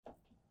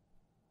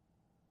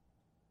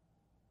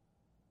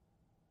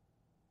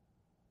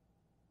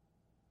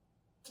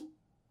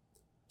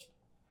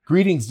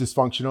Greetings,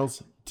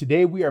 dysfunctionals.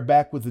 Today we are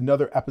back with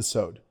another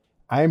episode.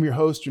 I am your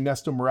host,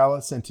 Ernesto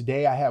Morales, and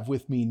today I have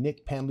with me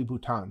Nick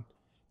Panlibuton.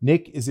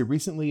 Nick is a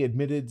recently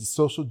admitted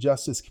social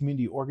justice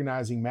community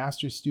organizing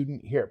master's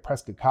student here at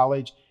Prescott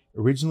College,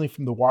 originally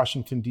from the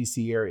Washington,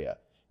 D.C. area.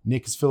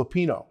 Nick is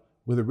Filipino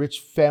with a rich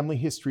family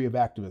history of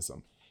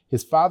activism.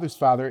 His father's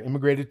father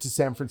immigrated to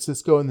San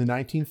Francisco in the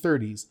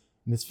 1930s,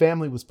 and his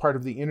family was part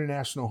of the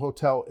international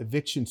hotel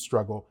eviction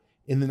struggle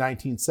in the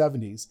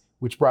 1970s,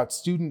 which brought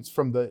students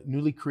from the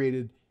newly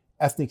created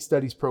Ethnic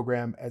Studies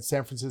program at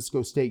San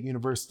Francisco State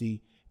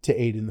University to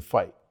aid in the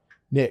fight.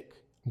 Nick,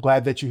 I'm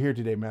glad that you're here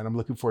today, man. I'm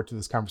looking forward to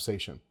this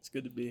conversation. It's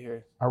good to be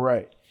here. All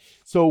right.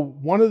 So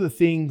one of the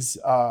things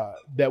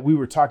that we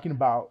were talking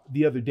about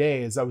the other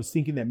day is I was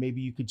thinking that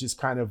maybe you could just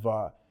kind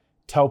of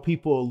tell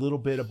people a little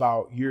bit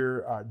about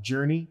your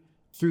journey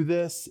through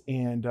this,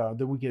 and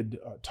then we could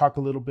talk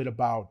a little bit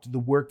about the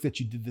work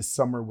that you did this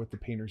summer with the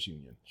Painters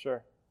Union.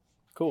 Sure.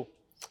 Cool.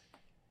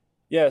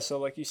 Yeah, so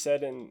like you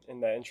said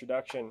in that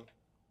introduction,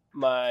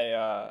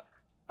 I've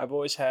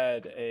always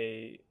had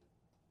a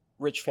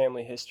rich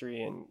family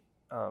history in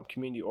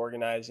community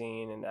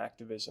organizing and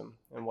activism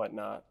and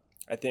whatnot.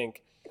 I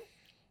think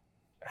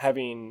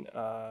having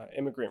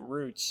immigrant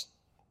roots,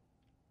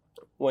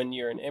 when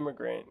you're an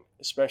immigrant,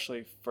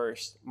 especially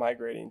first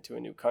migrating to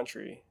a new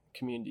country,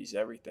 community is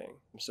everything.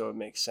 So it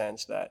makes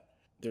sense that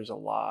there's a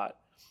lot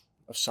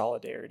of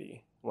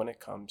solidarity when it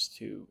comes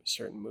to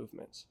certain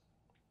movements.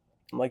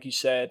 Like you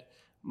said,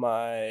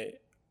 my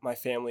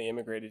family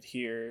immigrated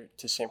here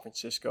to San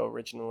Francisco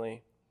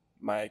originally.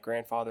 My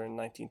grandfather in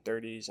the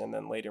 1930s, and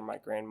then later my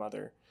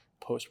grandmother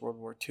post-World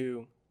War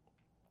II,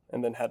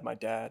 and then had my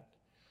dad.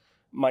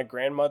 My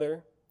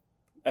grandmother,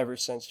 ever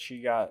since she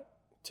got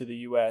to the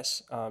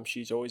U.S.,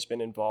 she's always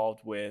been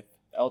involved with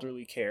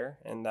elderly care,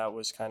 and that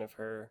was kind of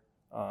her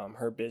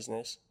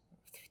business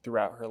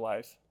throughout her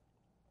life.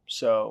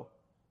 So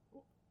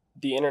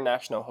the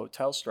international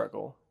hotel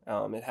struggle,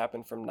 it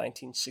happened from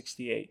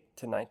 1968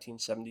 to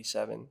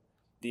 1977.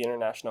 The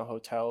International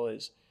Hotel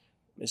is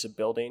a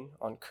building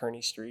on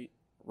Kearny Street,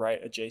 right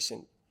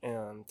adjacent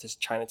to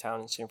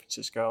Chinatown in San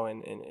Francisco.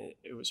 And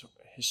it was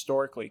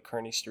historically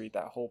Kearny Street.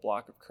 That whole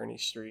block of Kearny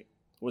Street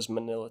was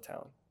Manila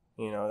Town.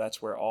 You know,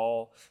 that's where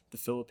all the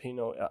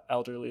Filipino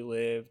elderly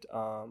lived.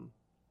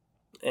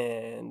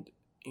 And,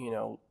 you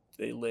know,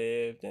 they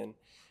lived and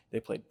they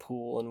played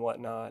pool and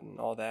whatnot and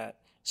all that.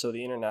 So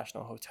the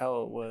International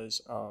Hotel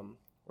was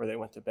where they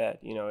went to bed.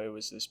 You know, it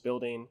was this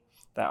building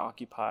that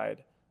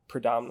occupied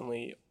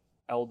predominantly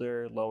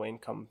elder,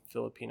 low-income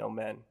Filipino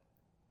men.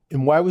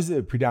 And why was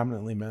it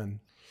predominantly men?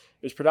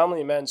 It was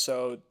predominantly men.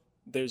 So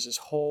there's this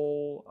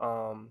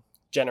whole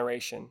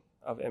generation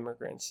of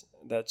immigrants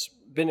that's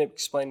been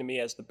explained to me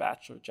as the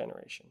bachelor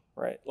generation,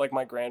 right? Like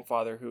my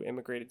grandfather, who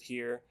immigrated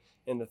here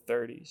in the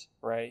 30s,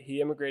 right?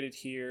 He immigrated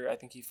here. I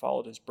think he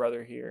followed his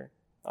brother here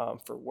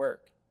for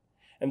work.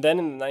 And then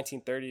in the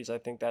 1930s, I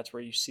think that's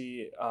where you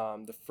see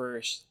the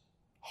first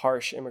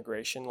harsh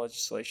immigration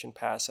legislation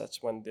passed.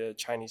 That's when the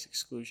Chinese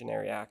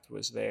Exclusionary Act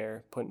was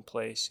there, put in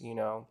place, you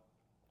know.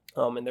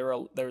 And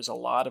there was a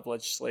lot of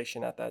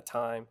legislation at that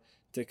time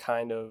to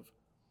kind of,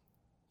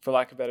 for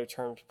lack of better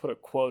terms, put a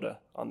quota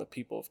on the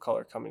people of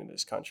color coming to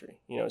this country.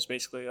 You know, it's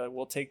basically like,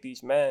 we'll take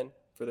these men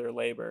for their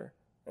labor,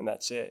 and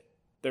that's it.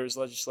 There was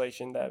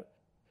legislation that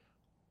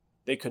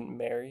they couldn't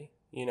marry,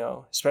 you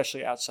know,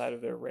 especially outside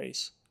of their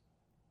race.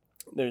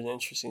 There's an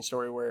interesting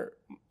story where,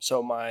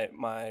 so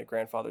my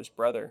grandfather's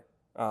brother,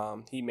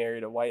 he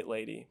married a white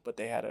lady, but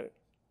they had to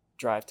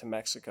drive to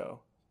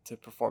Mexico to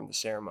perform the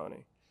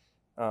ceremony.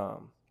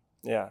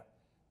 Yeah.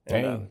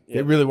 And,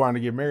 they really wanted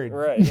to get married.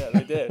 Right. Yeah,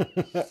 they did.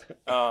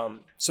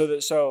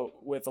 So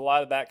with a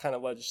lot of that kind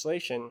of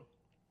legislation,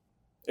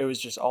 it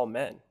was just all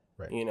men,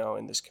 right, you know,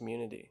 in this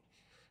community.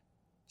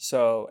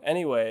 So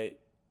anyway,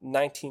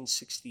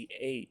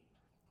 1968,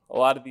 a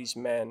lot of these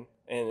men,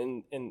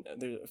 and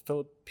there's a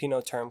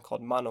Filipino term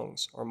called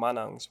manongs or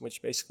manangs,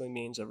 which basically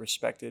means a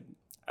respected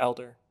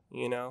elder,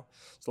 you know.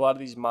 So a lot of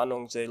these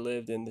manongs, they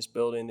lived in this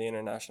building, the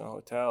International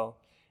Hotel,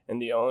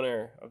 and the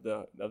owner of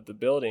the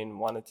building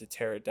wanted to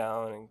tear it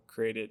down and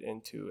create it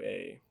into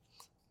a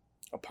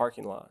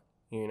parking lot,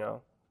 you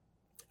know.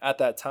 At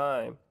that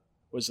time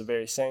was the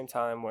very same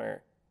time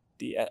where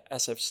the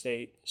SF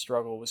State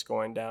struggle was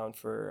going down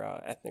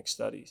for ethnic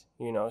studies,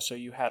 you know. So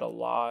you had a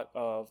lot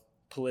of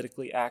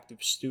politically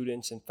active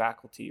students and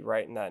faculty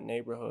right in that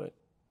neighborhood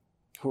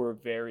who were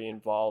very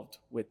involved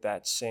with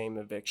that same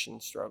eviction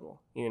struggle.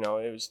 You know,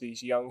 it was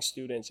these young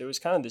students. It was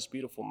kind of this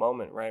beautiful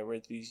moment, right, where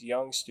these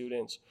young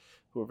students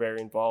who were very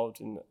involved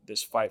in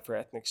this fight for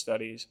ethnic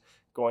studies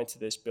going to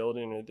this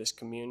building or this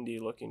community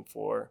looking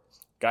for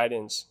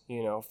guidance,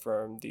 you know,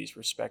 from these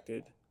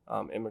respected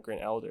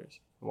immigrant elders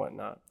and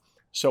whatnot.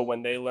 So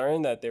when they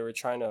learned that they were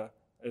trying to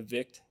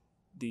evict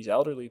these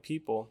elderly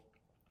people,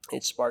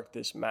 it sparked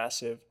this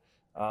massive,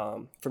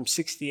 from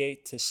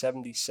 68 to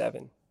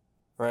 77,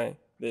 right?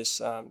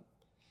 This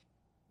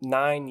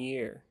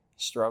 9-year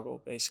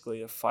struggle,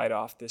 basically, to fight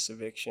off this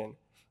eviction.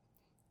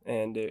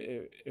 And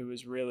it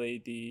was really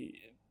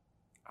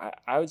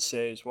I would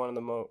say is one of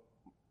the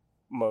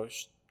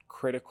most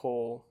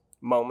critical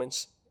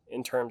moments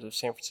in terms of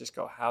San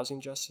Francisco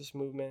housing justice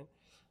movement,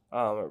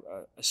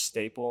 a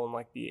staple in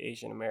like the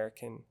Asian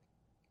American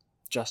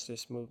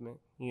justice movement,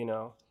 you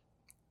know.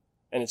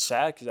 And it's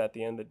sad because at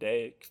the end of the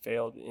day, it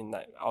failed in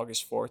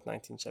August 4th,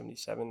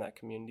 1977. That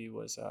community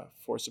was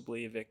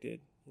forcibly evicted.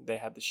 They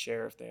had the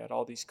sheriff, they had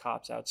all these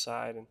cops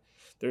outside, and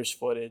there's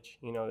footage.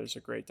 You know, there's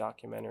a great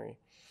documentary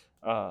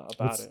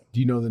about it. Do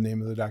you know the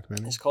name of the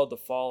documentary? It's called The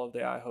Fall of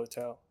the I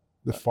Hotel.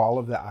 The Fall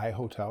of the I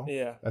Hotel?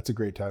 Yeah. That's a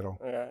great title.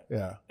 Right.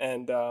 Yeah.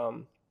 And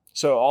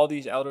so all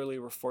these elderly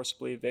were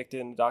forcibly evicted,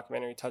 and the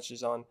documentary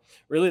touches on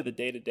really the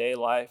day-to-day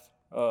life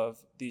of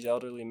these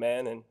elderly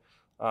men and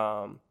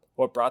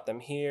what brought them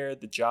here,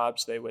 the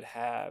jobs they would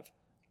have,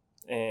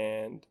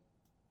 and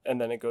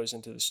then it goes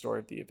into the story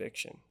of the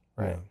eviction,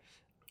 right? Yeah.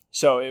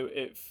 So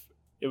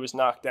it was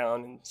knocked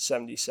down in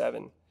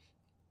 77,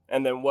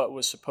 and then what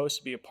was supposed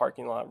to be a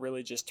parking lot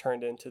really just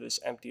turned into this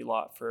empty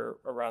lot for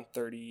around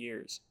 30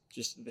 years,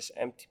 just this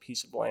empty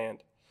piece of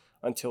land,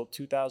 until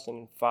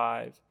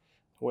 2005,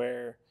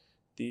 where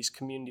these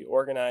community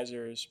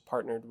organizers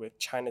partnered with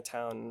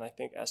Chinatown and I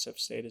think SF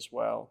State as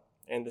well,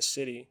 and the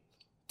city,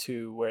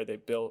 to where they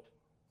built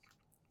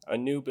a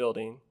new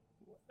building,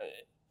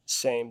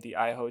 same, the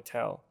I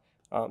Hotel,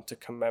 to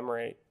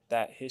commemorate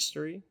that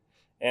history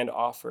and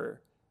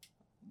offer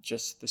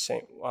just the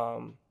same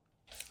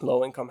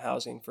low-income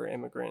housing for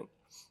immigrant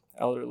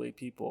elderly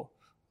people,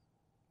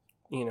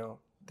 you know,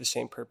 the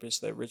same purpose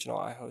the original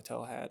I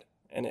Hotel had.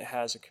 And it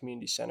has a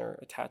community center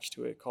attached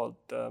to it called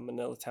the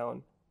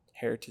Panlibuton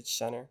Heritage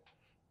Center.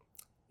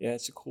 Yeah,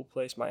 it's a cool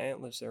place. My aunt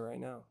lives there right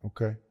now.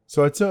 Okay.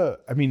 So it's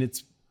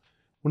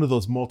one of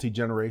those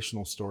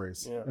multi-generational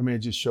stories. Yeah. I mean, it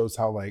just shows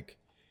how, like,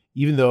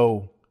 even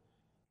though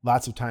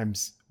lots of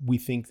times we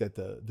think that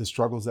the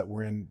struggles that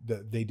we're in,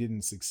 that they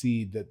didn't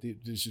succeed, that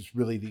there's just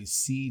really these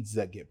seeds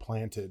that get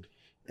planted,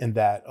 and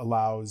that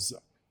allows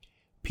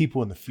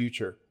people in the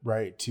future,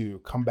 right, to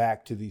come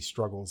back to these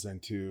struggles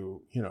and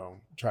to, you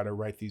know, try to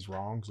right these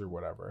wrongs or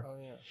whatever.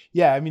 Oh, yeah.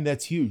 Yeah, I mean,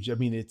 that's huge. I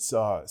mean, it's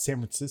San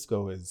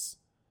Francisco is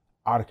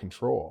out of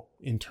control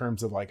in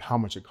terms of like how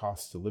much it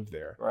costs to live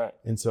there. Right.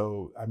 And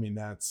so, I mean,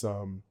 that's,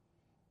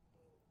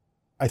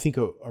 I think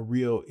a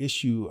real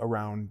issue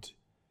around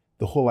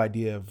the whole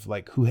idea of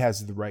like, who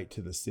has the right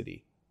to the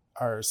city?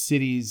 Are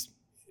cities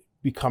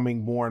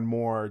becoming more and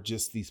more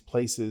just these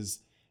places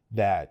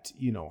that,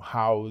 you know,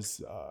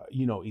 house,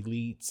 you know,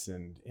 elites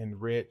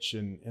and rich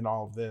and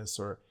all of this,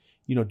 or,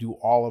 you know, do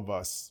all of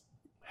us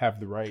have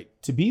the right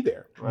to be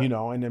there? Right. You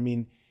know, and I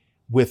mean,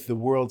 with the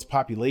world's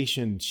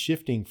population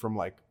shifting from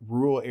like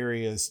rural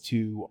areas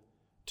to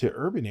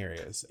urban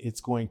areas,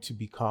 it's going to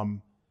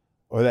become,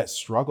 or that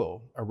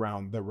struggle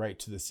around the right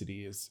to the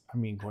city is, I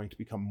mean, going to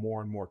become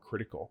more and more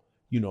critical,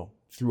 you know,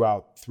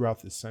 throughout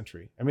this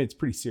century. I mean, it's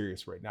pretty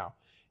serious right now.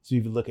 So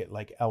if you look at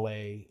like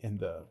LA and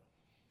the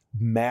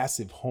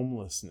massive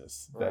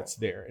homelessness that's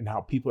right there, and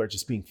how people are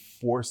just being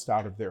forced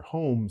out of their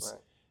homes.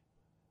 Right.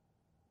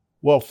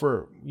 Well,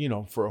 for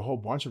a whole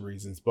bunch of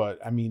reasons,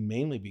 but I mean,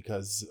 mainly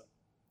because,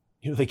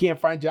 you know, they can't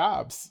find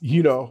jobs,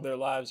 you know. Their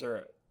lives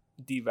are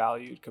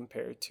devalued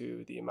compared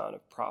to the amount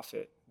of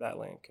profit that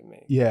land can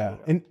make. Yeah.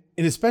 You know?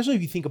 And especially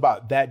if you think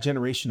about that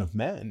generation of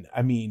men,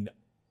 I mean,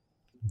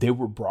 they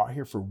were brought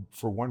here for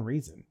one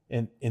reason,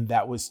 and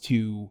that was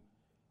to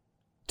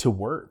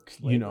work,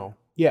 labor. You know.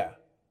 Yeah.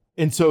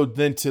 And so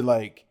then to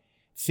like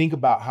think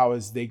about how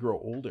as they grow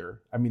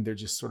older, I mean, they're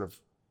just sort of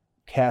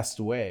cast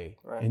away.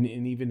 Right. And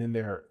even in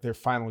their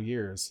final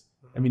years,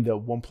 mm-hmm. I mean, the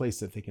one place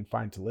that they can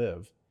find to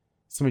live,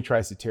 somebody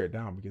tries to tear it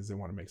down because they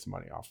want to make some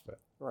money off of it.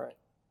 Right.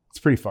 It's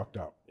pretty fucked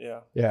up. Yeah.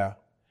 Yeah.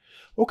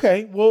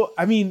 Okay. Well,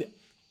 I mean,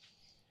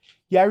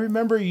 yeah, I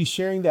remember you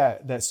sharing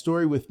that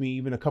story with me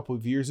even a couple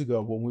of years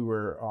ago when we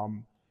were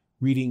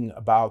reading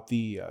about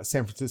the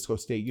San Francisco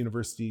State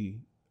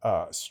University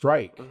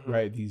strike, mm-hmm.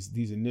 right?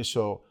 These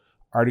initial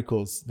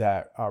articles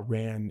that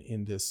ran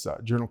in this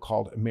journal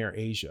called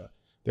AmerAsia.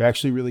 They're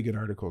actually really good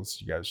articles.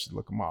 You guys should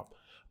look them up.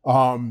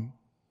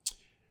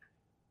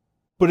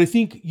 But I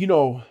think, you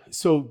know,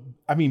 so,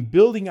 I mean,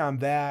 building on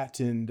that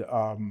and,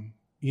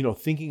 you know,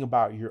 thinking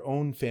about your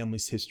own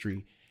family's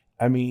history,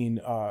 I mean,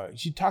 you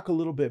should talk a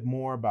little bit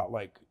more about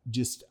like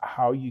just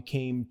how you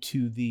came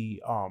to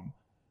the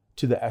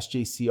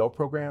SJCO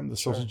program, the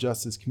Social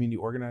Justice Community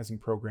Organizing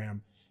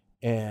Program,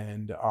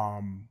 and,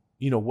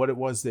 you know, what it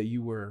was that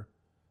you were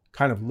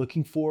kind of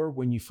looking for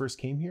when you first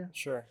came here?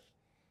 Sure.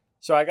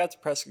 So I got to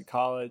Prescott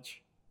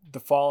College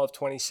the fall of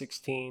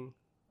 2016.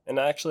 And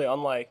actually,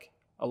 unlike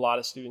a lot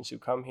of students who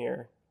come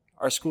here,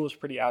 our school is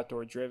pretty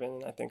outdoor driven.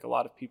 And I think a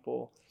lot of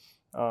people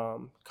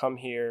come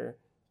here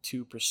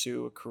to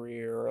pursue a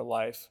career or a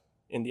life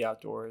in the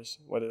outdoors,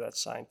 whether that's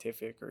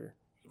scientific or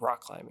rock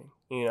climbing,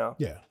 you know?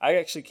 Yeah. I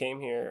actually came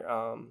here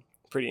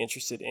pretty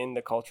interested in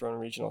the Cultural and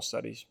Regional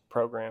Studies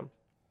program,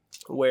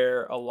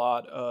 where a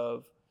lot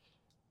of,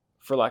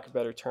 for lack of a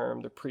better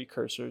term, the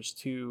precursors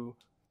to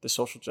the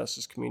social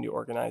justice community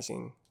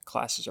organizing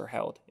classes are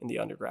held in the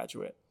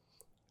undergraduate.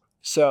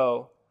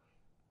 So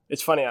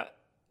it's funny,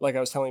 like I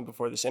was telling you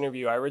before this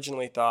interview, I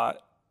originally thought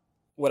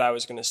what I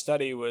was going to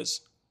study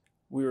was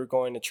we were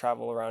going to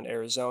travel around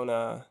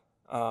Arizona,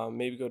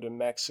 maybe go to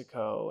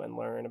Mexico and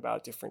learn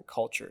about different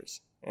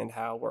cultures and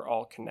how we're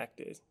all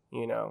connected.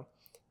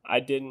 I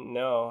didn't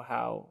know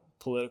how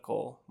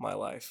political my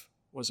life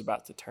was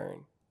about to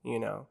turn,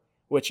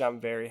 which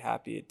I'm very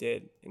happy it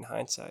did in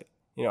hindsight.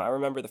 I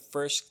remember the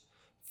first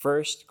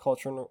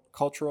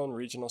cultural and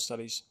regional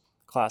studies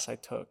class I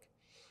took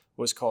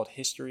was called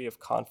History of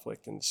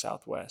Conflict in the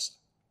Southwest.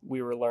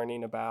 We were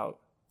learning about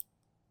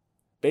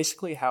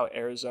basically how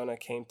Arizona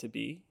came to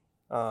be.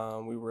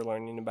 We were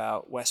learning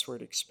about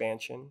westward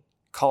expansion,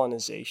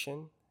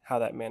 colonization, how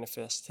that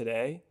manifests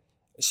today,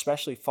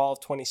 especially fall of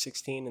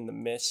 2016 in the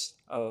midst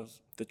of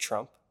the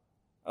Trump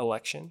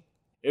election.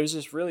 It was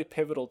this really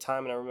pivotal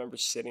time, and I remember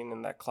sitting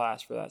in that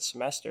class for that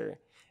semester,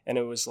 and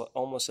it was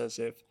almost as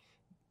if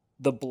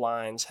the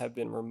blinds have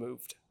been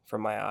removed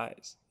from my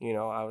eyes.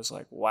 I was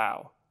like,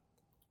 wow.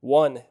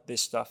 One,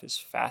 this stuff is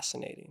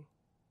fascinating,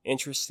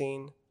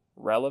 interesting,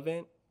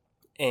 relevant,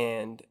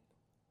 and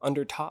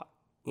undertaught.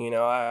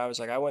 I was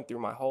like, I went through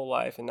my whole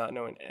life and not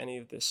knowing any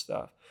of this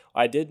stuff.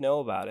 I did know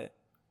about it,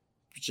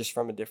 just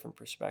from a different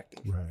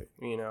perspective. Right.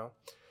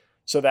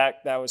 So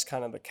that was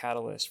kind of the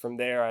catalyst. From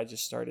there, I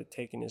just started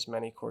taking as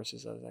many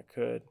courses as I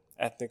could.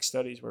 Ethnic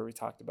studies, where we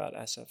talked about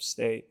SF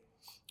State.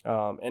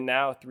 And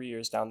now 3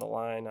 years down the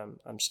line,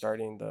 I'm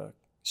starting the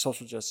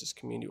social justice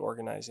community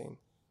organizing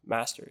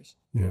master's.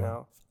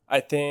 I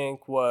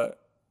think what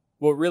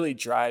really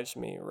drives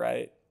me,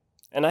 right?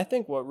 And I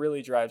think what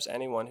really drives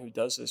anyone who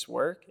does this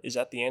work is,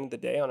 at the end of the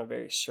day, on a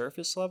very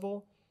surface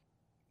level,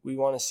 we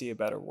want to see a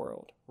better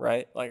world,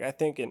 right? Like, I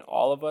think in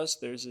all of us,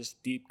 there's this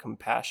deep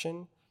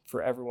compassion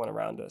for everyone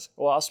around us.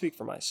 Well, I'll speak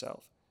for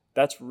myself.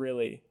 That's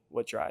really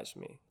what drives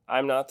me.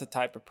 I'm not the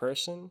type of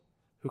person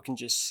who can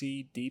just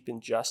see deep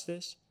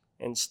injustice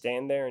and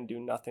stand there and do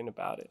nothing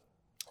about it.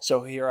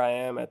 So here I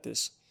am at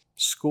this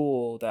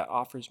school that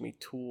offers me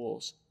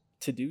tools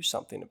to do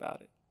something about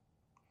it.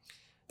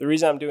 The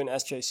reason I'm doing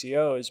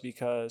SJCO is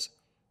because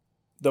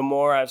the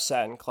more I've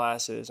sat in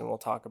classes, and we'll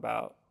talk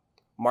about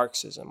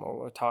Marxism, or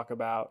we'll talk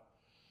about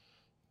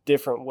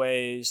different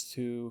ways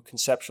to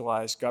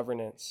conceptualize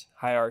governance,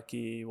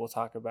 hierarchy, we'll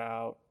talk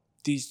about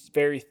these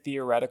very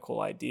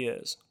theoretical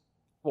ideas.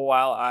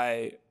 While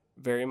I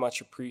very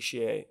much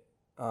appreciate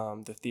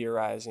the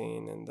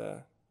theorizing and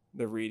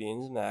the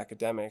readings and the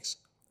academics,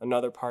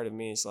 another part of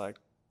me is like,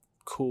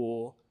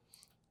 cool,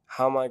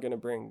 how am I going to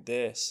bring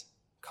this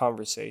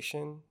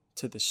conversation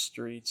to the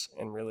streets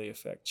and really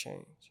affect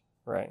change,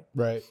 right?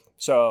 Right.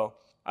 So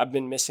I've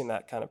been missing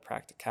that kind of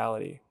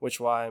practicality, which is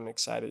why I'm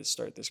excited to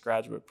start this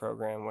graduate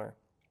program where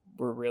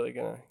we're really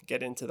going to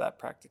get into that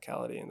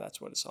practicality, and that's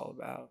what it's all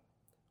about,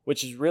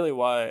 which is really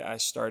why I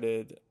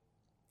started,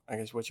 I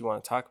guess, what you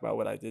want to talk about,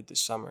 what I did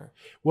this summer.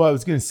 Well, I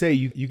was going to say,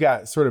 you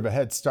got sort of a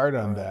head start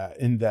on that,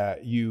 in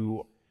that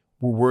you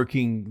were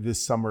working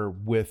this summer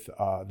with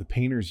the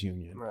Painters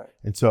Union. Right.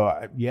 And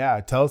so,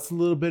 tell us a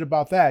little bit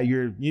about that.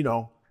 You're,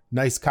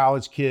 nice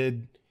college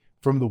kid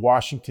from the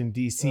Washington,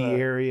 D.C.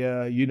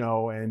 area,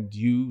 and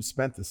you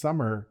spent the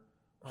summer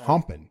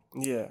humping.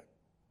 Yeah.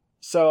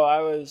 So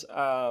I was,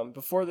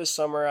 before this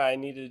summer, I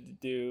needed to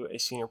do a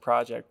senior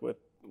project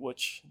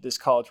which this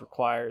college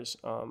requires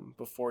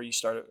before you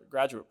start a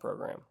graduate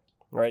program,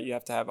 right? You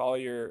have to have all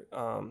your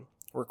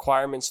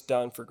requirements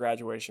done for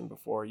graduation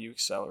before you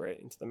accelerate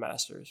into the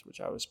master's,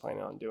 which I was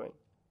planning on doing.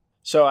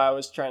 So I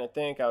was trying to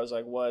think, I was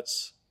like,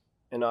 what's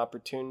an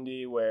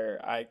opportunity where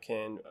I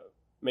can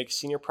make a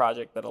senior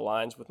project that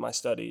aligns with my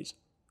studies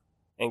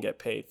and get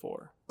paid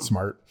for?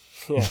 Smart.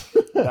 Yeah.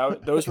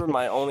 Those were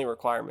my only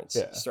requirements,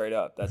 straight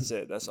up. That's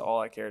it. That's all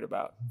I cared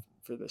about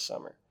for this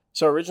summer.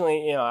 So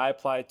originally, I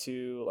applied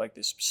to like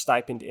this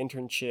stipend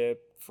internship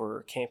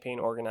for campaign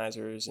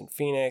organizers in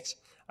Phoenix.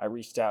 I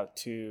reached out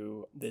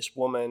to this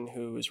woman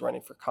who was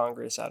running for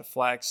Congress out of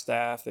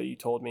Flagstaff that you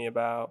told me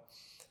about.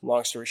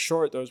 Long story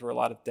short, those were a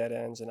lot of dead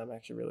ends, and I'm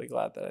actually really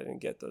glad that I didn't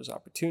get those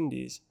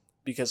opportunities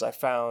because I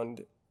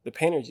found the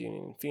Painters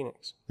Union in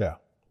Phoenix. Yeah.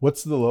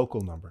 What's the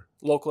local number?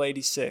 Local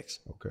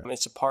 86. Okay. And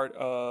it's a part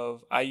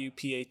of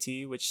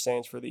IUPAT, which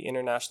stands for the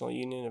International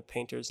Union of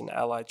Painters and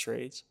Allied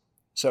Trades.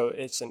 So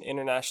it's an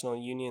international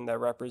union that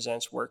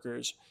represents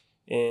workers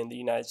in the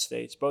United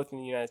States, both in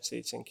the United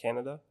States and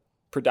Canada,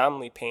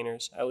 predominantly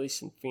painters, at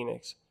least in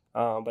Phoenix.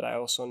 But I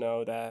also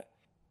know that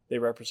they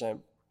represent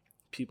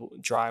people,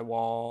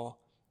 drywall,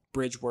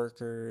 bridge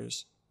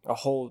workers, a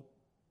whole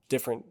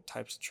different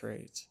types of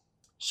trades.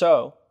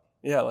 So,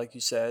 yeah, like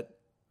you said,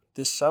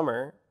 this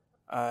summer,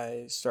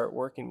 I start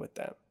working with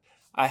them.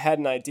 I had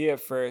an idea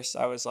first.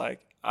 I was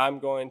like, I'm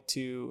going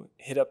to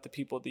hit up the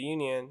people at the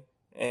union,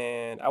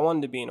 and I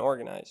wanted to be an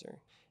organizer.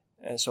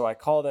 And so I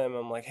called them.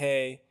 I'm like,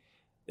 hey,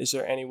 is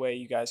there any way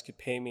you guys could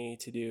pay me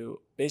to do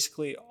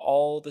basically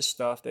all the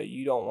stuff that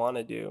you don't want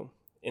to do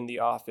in the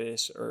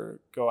office or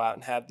go out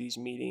and have these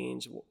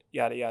meetings,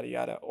 yada, yada,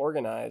 yada,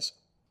 organize.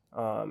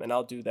 And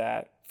I'll do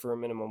that for a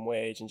minimum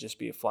wage and just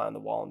be a fly on the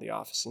wall in the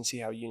office and see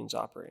how unions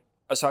operate.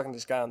 I was talking to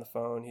this guy on the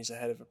phone. He's the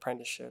head of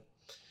apprenticeship.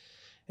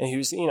 And he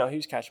was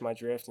catching my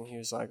drift, and he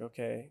was like,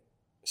 okay,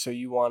 so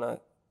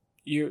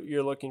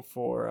you're looking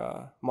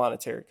for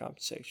monetary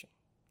compensation.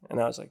 And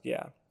I was like,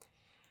 yeah.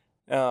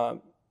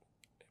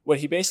 What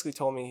he basically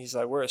told me, he's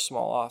like, we're a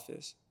small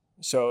office.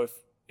 So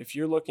if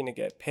you're looking to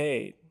get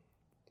paid,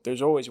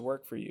 there's always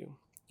work for you.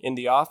 In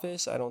the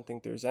office, I don't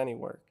think there's any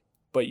work,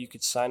 but you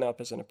could sign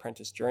up as an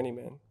apprentice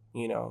journeyman,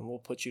 and we'll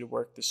put you to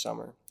work this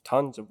summer.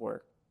 Tons of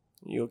work.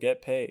 You'll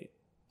get paid.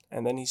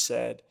 And then he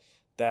said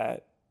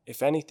that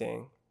if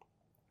anything,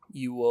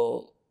 you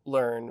will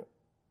learn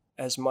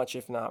as much,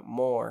 if not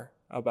more,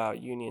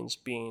 about unions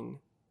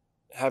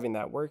having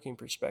that working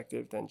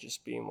perspective than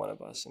just being one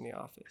of us in the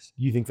office.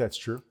 You think that's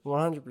true?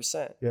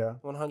 100%. Yeah.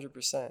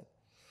 100%.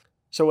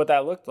 So what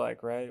that looked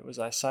like, right, was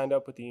I signed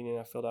up with the union.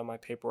 I filled out my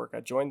paperwork. I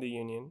joined the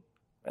union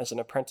as an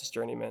apprentice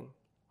journeyman.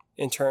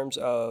 In terms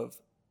of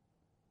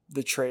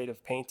the trade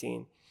of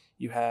painting,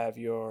 you have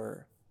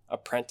your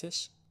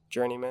apprentice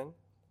journeyman,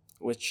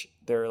 which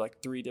there are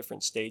like 3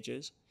 different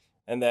stages.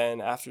 And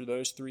then after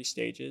those 3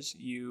 stages,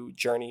 you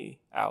journey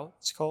out,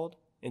 it's called,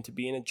 into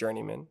being a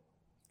journeyman.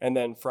 And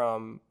then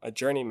from a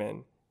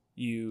journeyman,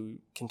 you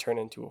can turn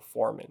into a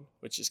foreman,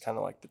 which is kind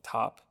of like the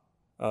top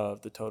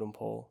of the totem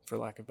pole, for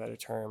lack of a better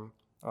term,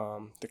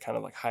 the kind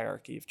of like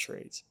hierarchy of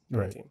trades.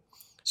 Right. Team.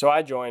 So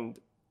I joined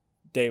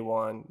day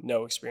 1,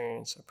 no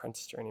experience,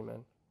 apprentice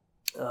journeyman.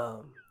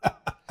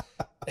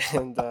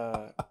 And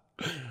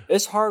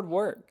it's hard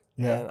work.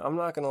 Yeah. And I'm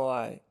not going to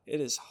lie. It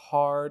is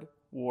hard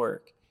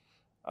work.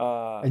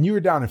 And you were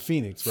down in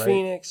Phoenix, right?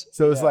 Phoenix.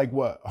 So it's like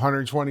what,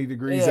 120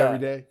 degrees every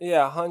day?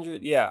 Yeah,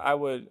 100. Yeah, I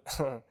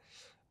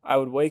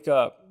would wake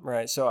up,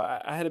 right? So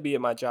I had to be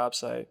at my job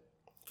site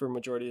for a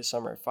majority of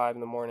summer at 5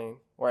 a.m.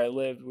 Where I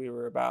lived, we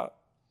were about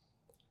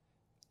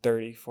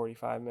 30,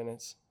 45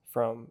 minutes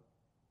from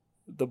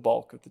the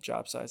bulk of the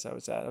job sites I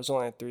was at. I was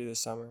only at 3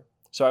 this summer.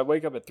 So I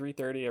wake up at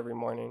 3:30 every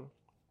morning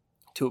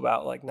to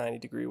about like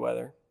 90-degree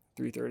weather,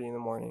 3:30 in the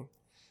morning,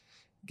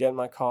 get in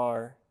my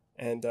car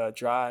and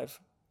drive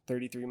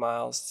 33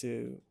 miles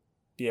to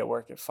be at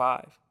work at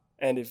 5.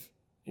 And if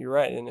you're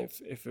right, and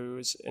if it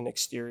was an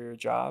exterior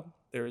job,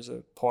 there was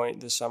a point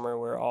this summer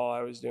where all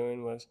I was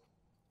doing was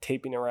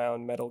taping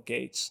around metal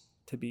gates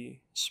to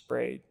be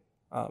sprayed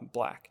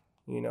black,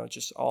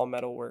 just all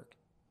metal work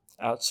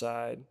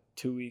outside,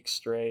 2 weeks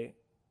straight,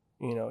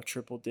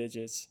 triple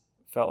digits.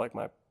 Felt like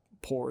my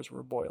pores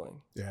were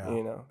boiling. Yeah.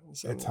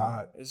 So, it's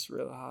hot. It's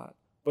really hot.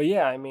 But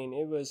yeah, I mean,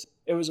 it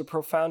was a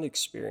profound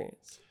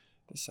experience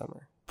this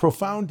summer.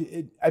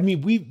 Profound.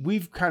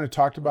 We've kind of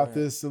talked about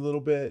this a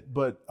little bit,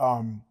 but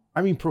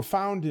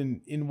profound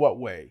in what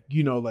way?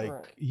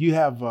 You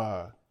have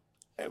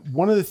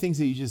one of the things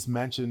that you just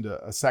mentioned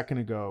a second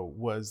ago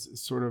was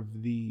sort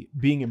of the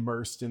being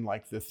immersed in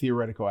like the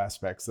theoretical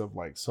aspects of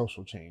like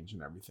social change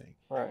and everything.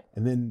 Right.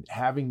 And then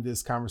having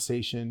this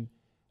conversation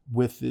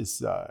with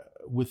this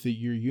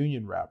your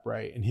union rep,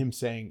 right? And him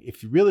saying,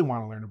 if you really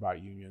want to learn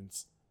about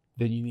unions,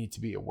 then you need to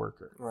be a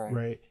worker.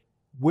 Right.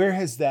 Where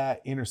has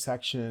that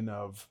intersection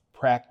of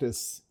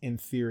practice and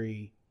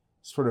theory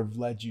sort of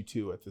led you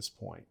to at this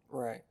point?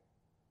 Right.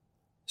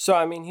 So,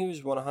 he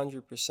was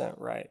 100%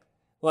 right.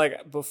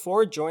 Like,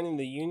 before joining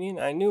the union,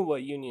 I knew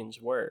what unions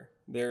were.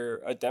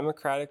 They're a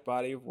democratic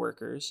body of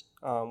workers,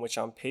 which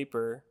on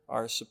paper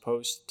are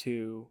supposed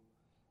to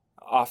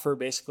offer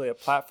basically a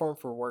platform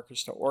for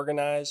workers to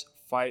organize,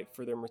 fight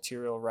for their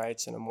material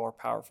rights in a more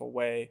powerful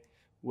way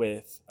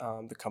with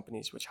the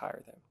companies which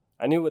hire them.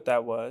 I knew what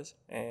that was,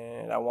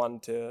 and I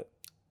wanted to,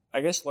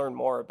 learn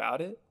more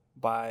about it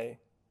by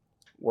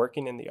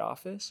working in the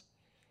office.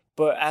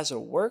 But as a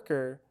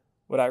worker,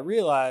 what I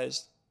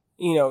realized,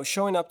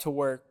 showing up to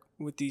work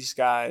with these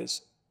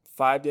guys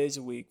 5 days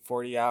a week,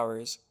 40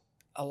 hours,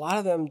 a lot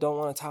of them don't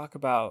want to talk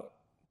about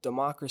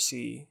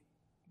democracy.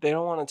 They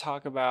don't want to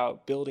talk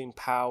about building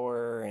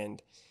power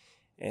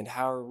and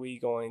how are we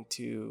going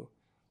to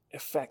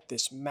affect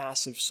this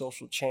massive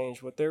social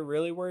change. What they're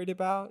really worried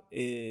about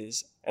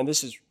is, and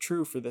this is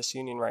true for this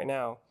union right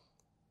now,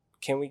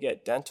 can we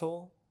get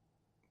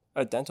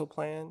a dental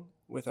plan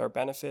with our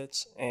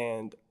benefits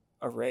and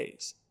a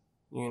raise,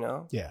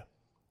 Yeah.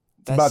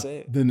 That's about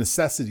it. The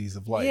necessities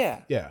of life.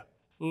 Yeah. Yeah.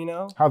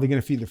 How are they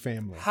going to feed their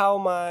family? How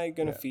am I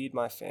going to feed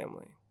my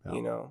family?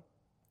 Yeah.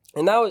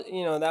 And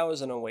that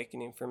was an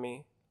awakening for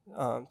me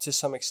to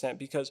some extent,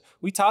 because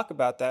we talk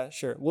about that.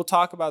 Sure. We'll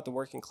talk about the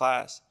working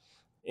class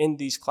in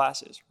these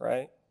classes,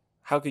 right?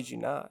 How could you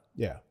not?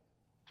 Yeah.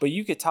 But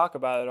you could talk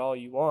about it all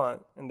you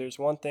want. And there's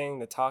one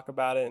thing to talk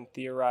about it and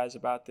theorize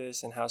about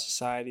this and how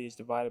society is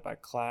divided by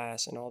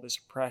class and all this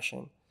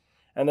oppression.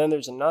 And then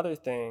there's another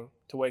thing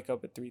to wake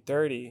up at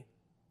 3:30,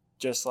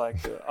 just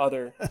like the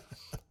other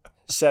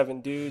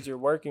 7 dudes you're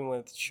working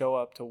with show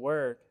up to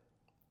work,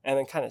 and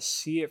then kind of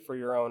see it for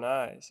your own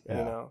eyes.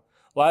 Yeah.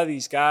 A lot of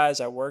these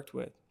guys I worked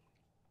with,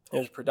 it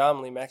was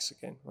predominantly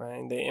Mexican,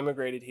 right? They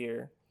immigrated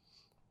here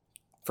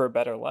for a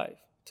better life,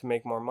 to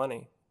make more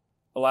money.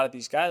 A lot of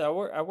these guys, I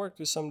worked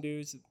with some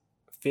dudes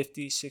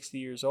 50, 60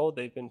 years old.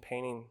 They've been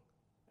painting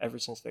ever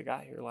since they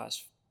got here,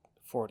 last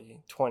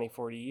 40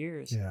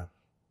 years. Yeah.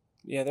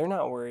 Yeah, they're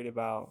not worried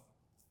about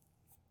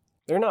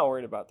they're not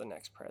worried about the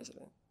next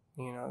president.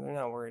 They're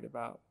not worried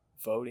about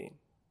voting.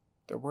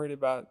 They're worried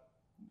about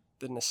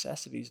the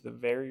necessities, the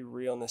very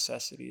real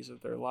necessities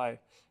of their life.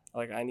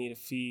 Like, I need to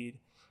feed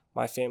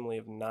my family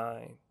of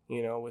 9,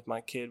 with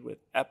my kid with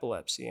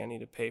epilepsy. I need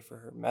to pay for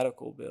her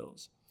medical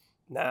bills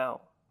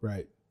now.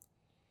 Right.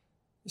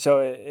 So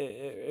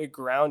it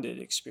grounded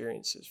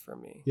experiences for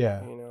me.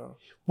 Yeah.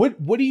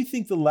 What do you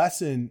think the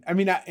lesson? I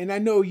mean, I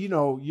know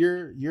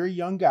you're a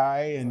young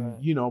guy, and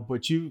right.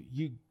 But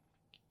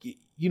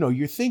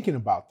you're thinking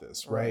about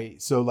this,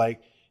 right? So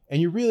like,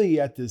 and you're really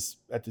at this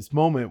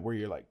moment where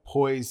you're like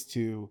poised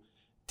to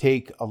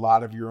take a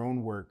lot of your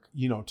own work,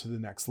 to the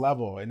next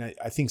level. And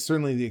I think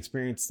certainly the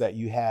experience that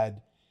you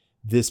had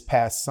this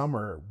past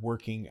summer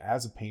working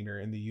as a painter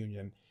in the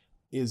union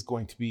is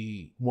going to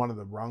be one of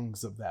the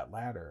rungs of that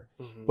ladder.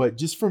 Mm-hmm. But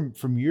just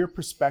from your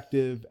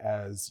perspective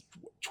as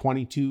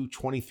 22,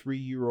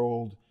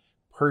 23-year-old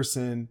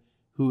person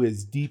who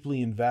is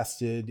deeply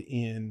invested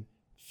in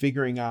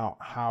figuring out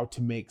how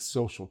to make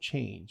social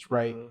change,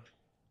 right? Mm-hmm.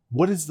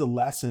 What is the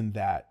lesson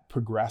that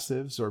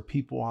progressives or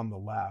people on the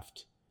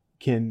left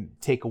can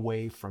take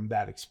away from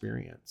that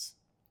experience?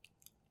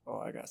 Oh,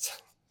 I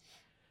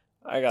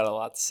got a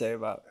lot to say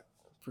about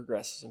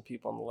progressives and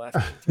people on the left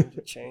in terms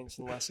of change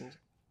and lessons.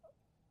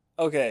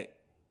 Okay,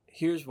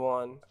 here's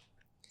one.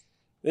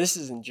 This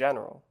is in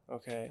general,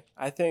 okay?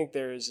 I think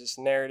there is this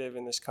narrative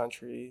in this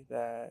country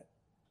that,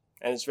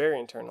 and it's very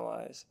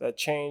internalized, that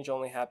change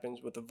only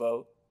happens with a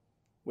vote,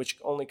 which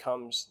only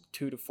comes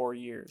 2 to 4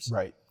 years.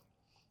 Right.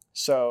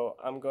 So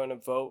I'm going to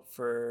vote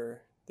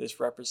for this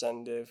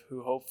representative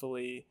who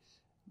hopefully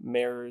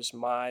mirrors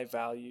my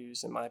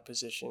values and my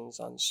positions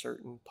on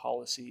certain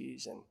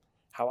policies and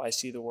how I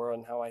see the world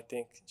and how I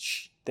think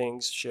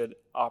things should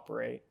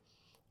operate.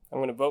 I'm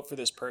going to vote for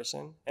this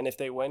person, and if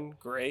they win,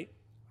 great.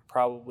 I'll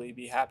probably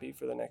be happy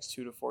for the next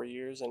 2 to 4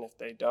 years, and if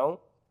they don't,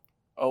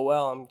 oh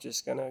well, I'm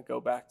just going to go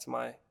back to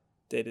my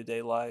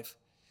day-to-day life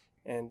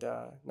and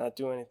not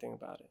do anything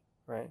about it,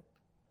 right?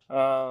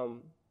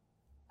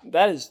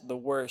 That is the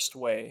worst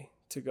way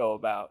to go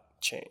about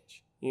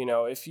change.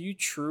 If you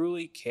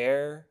truly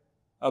care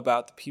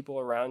about the people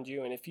around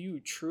you, and if you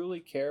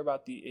truly care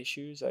about the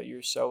issues that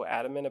you're so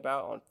adamant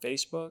about on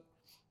Facebook,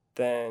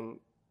 then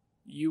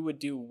you would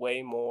do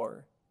way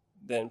more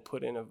than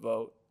put in a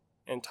vote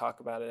and talk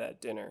about it at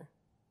dinner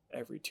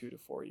every 2 to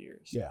 4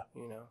 years. Yeah.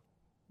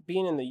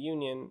 Being in the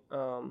union,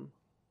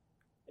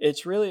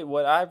 it's really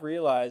what I've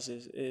realized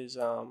is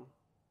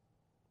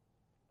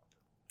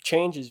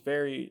change is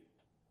very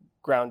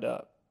ground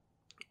up.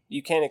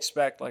 You can't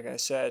expect, like I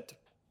said,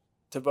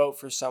 to vote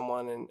for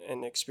someone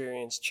and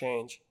experience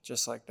change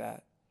just like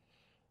that.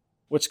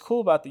 What's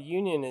cool about the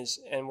union is,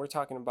 and we're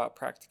talking about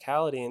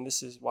practicality, and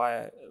this is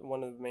why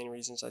one of the main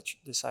reasons I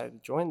decided to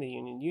join the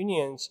union.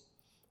 Unions,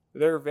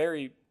 they're a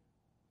very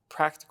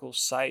practical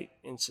site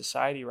in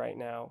society right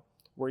now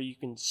where you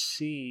can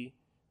see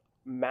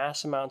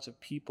mass amounts of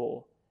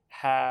people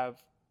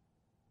have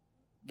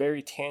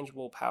very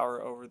tangible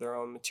power over their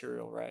own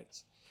material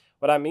rights.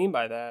 What I mean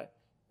by that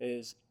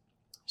is,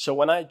 so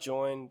when I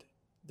joined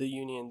the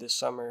union this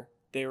summer,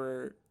 they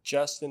were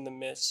just in the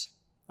midst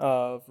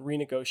of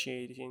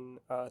renegotiating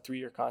a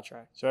 3-year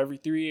contract. So every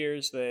 3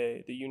 years,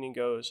 the union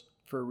goes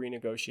for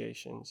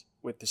renegotiations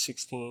with the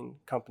 16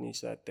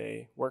 companies that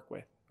they work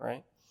with,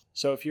 right?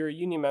 So if you're a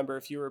union member,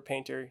 if you were a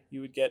painter,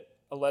 you would get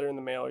a letter in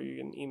the mail or you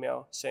get an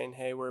email saying,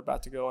 hey, we're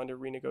about to go under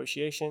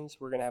renegotiations.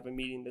 We're going to have a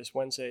meeting this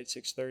Wednesday at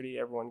 6:30.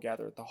 Everyone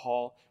gather at the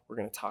hall. We're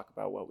going to talk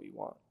about what we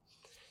want.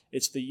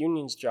 It's the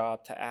union's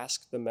job to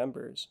ask the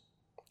members.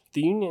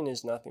 The union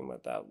is nothing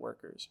without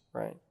workers,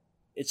 right?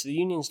 It's the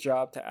union's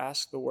job to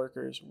ask the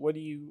workers, what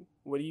do you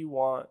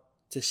want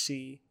to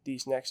see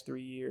these next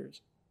 3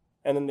 years?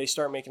 And then they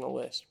start making a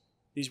list.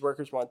 These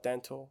workers want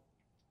dental.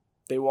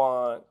 They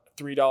want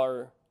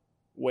 $3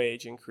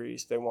 wage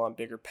increase. They want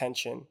bigger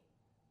pension,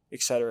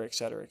 et cetera, et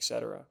cetera, et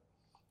cetera.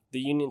 The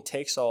union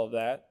takes all of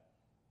that,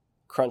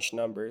 crunch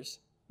numbers,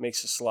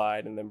 makes a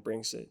slide, and then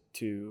brings it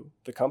to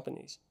the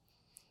companies.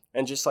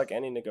 And just like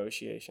any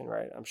negotiation,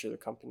 right? I'm sure the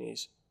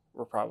companies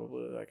were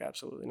probably like,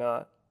 absolutely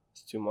not.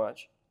 It's too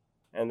much.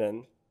 And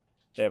then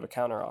they have a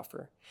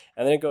counteroffer.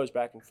 And then it goes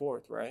back and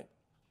forth, right?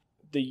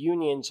 The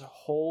union's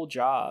whole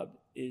job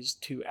is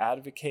to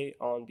advocate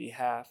on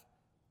behalf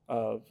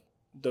of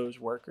those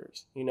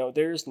workers.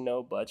 There's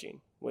no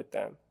budging with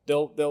them.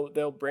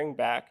 They'll bring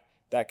back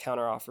that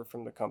counteroffer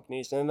from the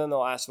companies, and then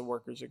they'll ask the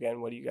workers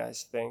again, what do you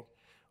guys think?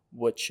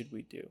 What should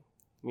we do?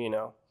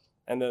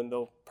 And then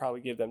they'll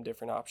probably give them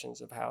different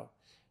options of how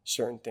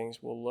certain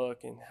things will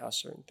look and how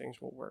certain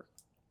things will work.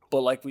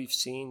 But like we've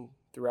seen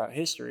throughout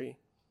history,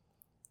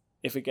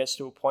 if it gets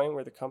to a point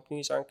where the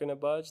companies aren't going to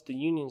budge, the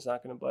union's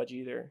not going to budge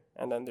either.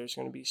 And then there's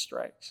going to be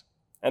strikes.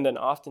 And then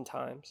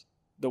oftentimes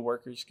the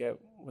workers get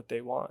what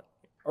they want,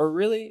 or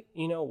really,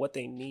 what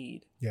they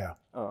need. Yeah.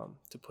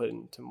 To put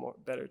into more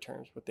better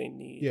terms, what they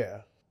need.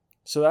 Yeah.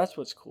 So that's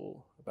what's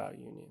cool about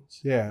unions.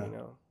 Yeah.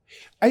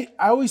 I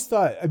always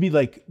thought, I mean,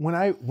 like when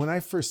I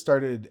first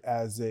started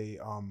as a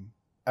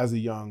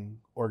young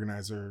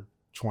organizer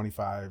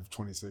 25,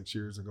 26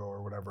 years ago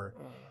or whatever.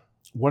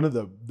 One of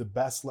the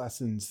best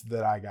lessons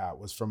that I got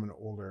was from an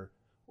older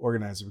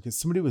organizer, because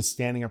somebody was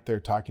standing up there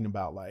talking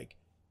about like,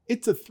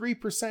 it's a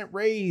 3%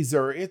 raise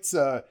or it's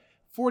a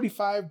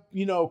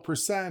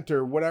 45%,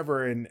 or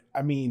whatever. And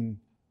I mean,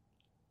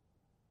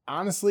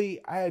 honestly,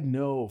 I had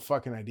no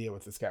fucking idea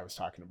what this guy was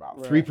talking about.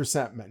 Right.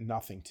 3% meant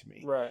nothing to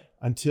me. Right.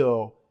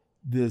 Until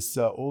this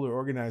older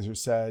organizer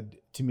said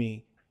to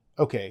me,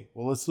 okay,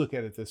 well, let's look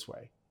at it this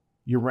way.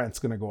 Your rent's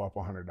going to go up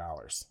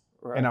 $100.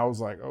 Right. And I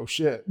was like, oh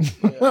shit.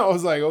 Yeah. I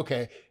was like,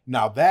 okay,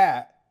 now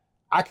that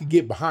I could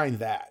get behind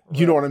that. Right.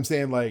 You know what I'm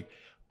saying? Like,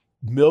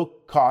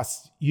 milk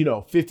costs,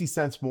 50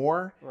 cents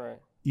more. Right.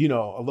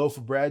 A loaf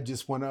of bread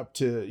just went up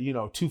to,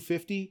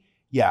 $2.50.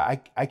 Yeah,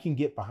 I can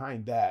get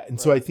behind that. And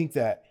so I think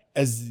that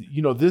as,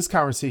 this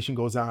conversation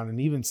goes on,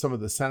 and even some of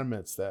the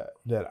sentiments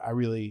that I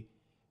really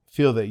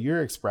feel that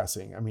you're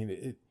expressing, I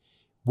mean,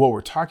 what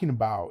we're talking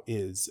about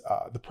is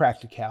the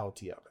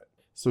practicality of it.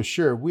 So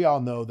sure, we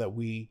all know that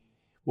we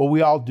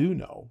all do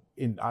know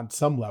on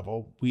some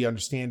level, we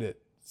understand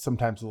it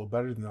sometimes a little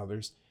better than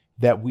others,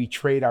 that we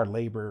trade our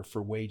labor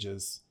for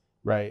wages,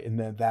 right? And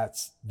then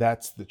that's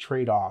the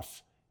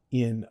trade-off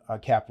in a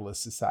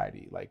capitalist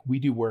society. Like, we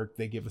do work,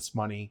 they give us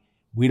money.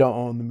 We don't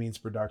own the means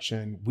of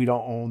production. We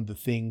don't own the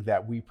thing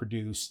that we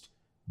produced.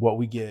 What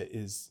we get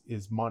is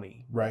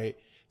money, right?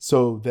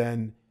 So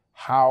then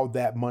how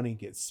that money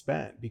gets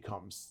spent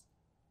becomes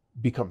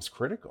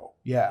critical.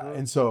 Yeah. Mm-hmm.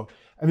 And so,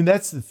 I mean,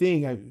 that's the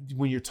thing.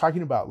 When you're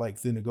talking about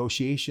like the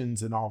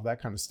negotiations and all of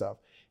that kind of stuff,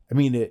 I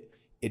mean,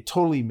 it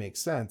totally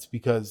makes sense,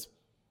 because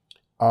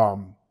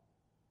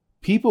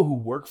people who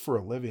work for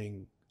a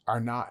living are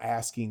not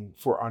asking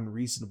for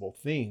unreasonable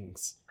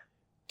things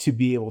to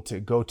be able to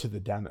go to the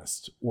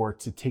dentist or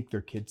to take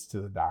their kids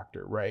to the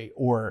doctor, right?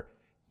 Or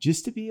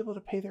just to be able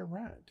to pay their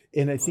rent.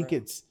 And I think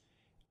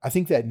I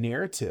think that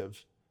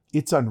narrative,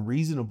 it's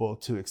unreasonable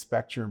to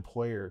expect your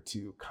employer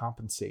to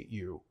compensate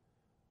you,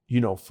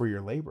 for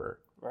your labor.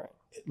 Right.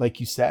 Like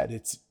you said,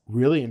 it's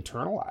really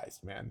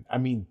internalized, man. I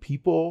mean,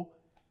 people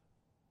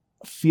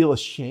feel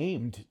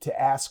ashamed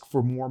to ask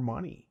for more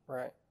money.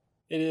 Right.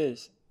 It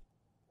is.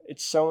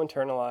 It's so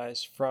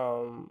internalized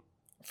from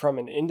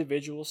an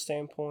individual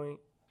standpoint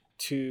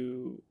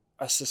to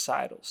a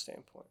societal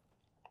standpoint.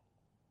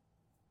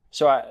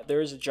 So there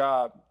was a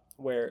job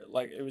where,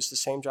 like, it was the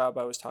same job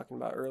I was talking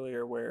about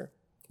earlier, where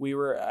we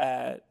were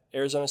at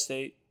Arizona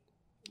State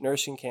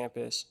nursing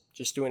campus,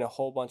 just doing a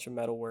whole bunch of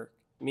metal work.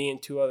 Me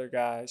and two other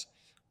guys,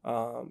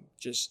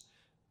 just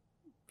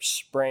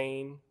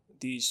spraying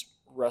these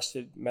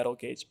rusted metal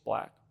gates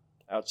black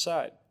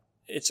outside.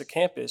 It's a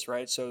campus,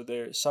 right? So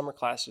their summer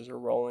classes are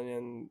rolling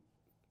and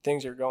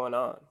things are going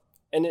on.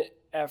 And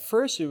at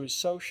first it was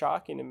so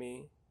shocking to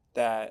me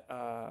that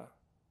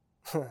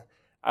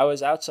I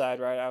was outside,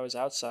 right? I was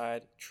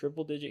outside,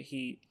 triple digit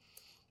heat,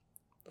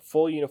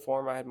 full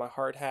uniform. I had my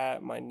hard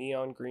hat, my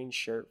neon green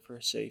shirt for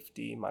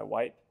safety, my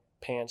white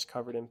pants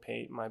covered in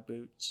paint, my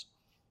boots.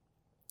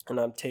 And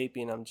I'm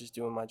taping, I'm just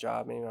doing my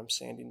job. Maybe I'm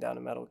sanding down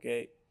a metal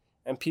gate.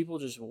 And people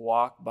just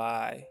walk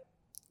by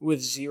with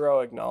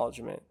zero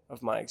acknowledgement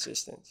of my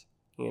existence,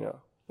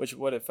 which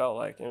what it felt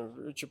like, and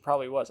which it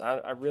probably was.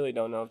 I really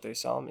don't know if they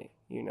saw me,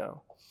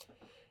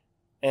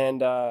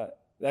 And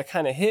that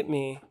kind of hit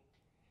me.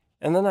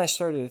 And then I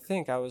started to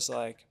think, I was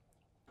like,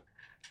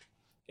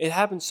 it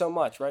happens so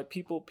much, right?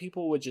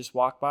 People would just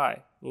walk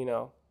by,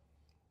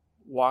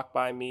 walk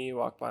by me,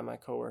 walk by my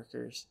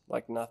coworkers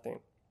like nothing.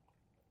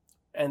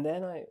 And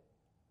then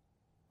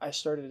I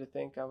started to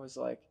think, I was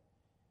like,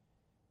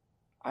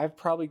 I've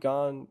probably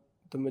gone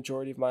the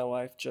majority of my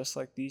life just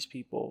like these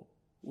people,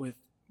 with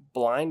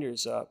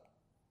blinders up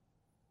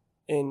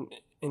in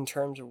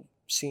terms of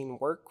seeing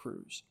work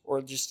crews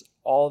or just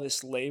all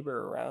this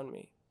labor around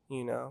me,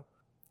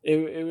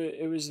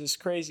 It was this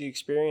crazy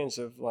experience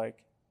of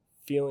like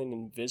feeling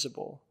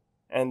invisible,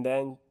 and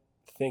then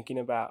thinking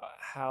about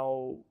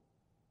how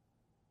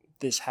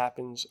this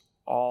happens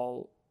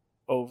all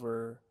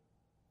over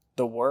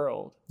the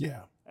world.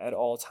 Yeah. At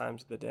all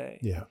times of the day.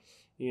 Yeah.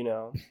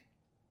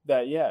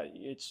 That, yeah,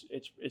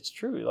 it's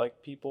true.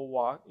 Like,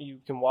 people you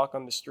can walk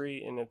on the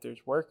street, and if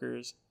there's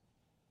workers,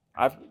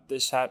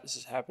 this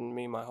has happened to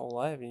me my whole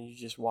life, and you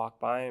just walk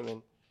by them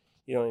and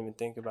you don't even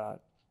think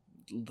about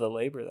the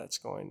labor that's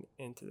going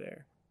into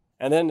there.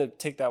 And then to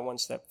take that one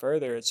step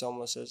further, it's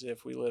almost as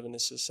if we live in a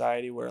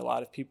society where a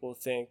lot of people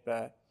think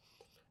that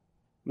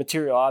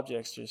material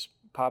objects just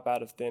pop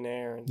out of thin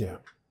air and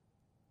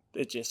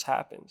it just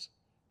happens.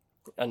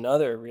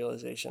 Another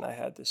realization I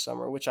had this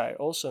summer, which I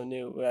also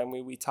knew, I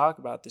mean, we talk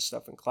about this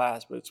stuff in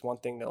class, but it's one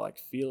thing to like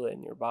feel it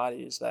in your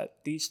body, is that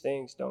these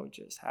things don't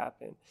just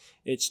happen.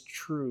 It's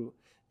true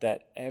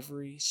that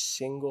every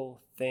single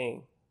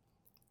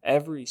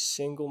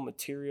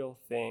material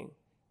thing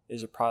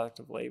is a product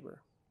of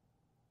labor.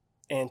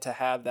 And to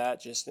have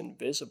that just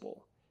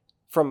invisible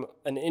from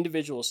an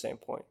individual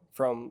standpoint,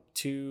 from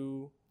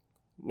two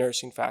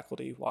nursing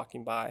faculty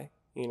walking by,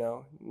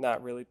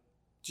 not really,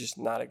 just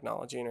not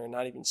acknowledging or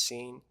not even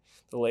seeing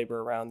the labor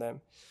around them,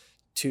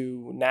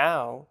 to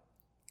now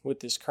with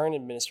this current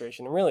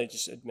administration, and really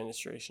just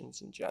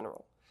administrations in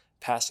general,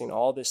 passing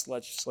all this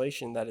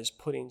legislation that is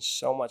putting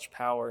so much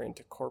power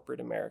into corporate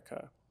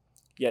America,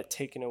 yet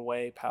taking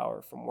away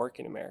power from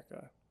working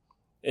America,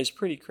 is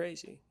pretty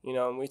crazy. You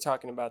know, and we're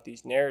talking about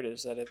these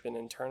narratives that have been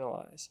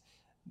internalized.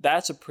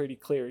 That's a pretty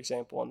clear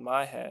example in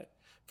my head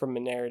from a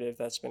narrative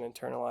that's been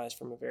internalized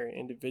from a very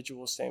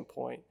individual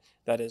standpoint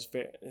that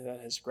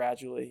has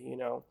gradually, you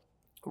know,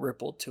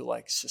 rippled to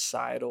like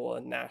societal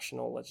and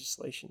national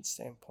legislation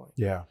standpoint.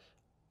 Yeah.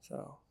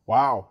 So.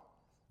 Wow.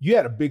 You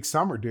had a big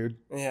summer, dude.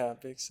 Yeah,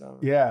 big summer.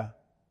 Yeah.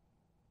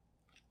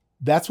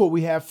 That's what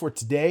we have for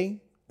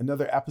today.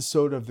 Another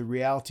episode of The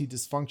Reality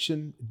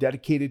Dysfunction,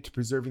 dedicated to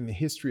preserving the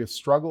history of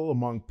struggle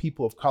among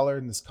people of color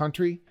in this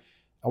country.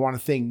 I want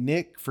to thank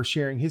Nick for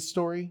sharing his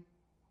story.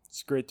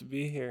 It's great to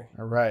be here.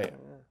 All right.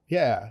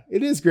 Yeah,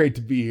 it is great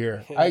to be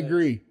here. I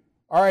agree.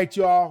 All right,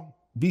 y'all.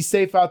 Be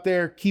safe out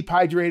there. Keep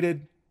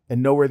hydrated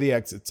and know where the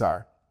exits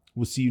are.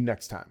 We'll see you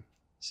next time.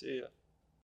 See ya.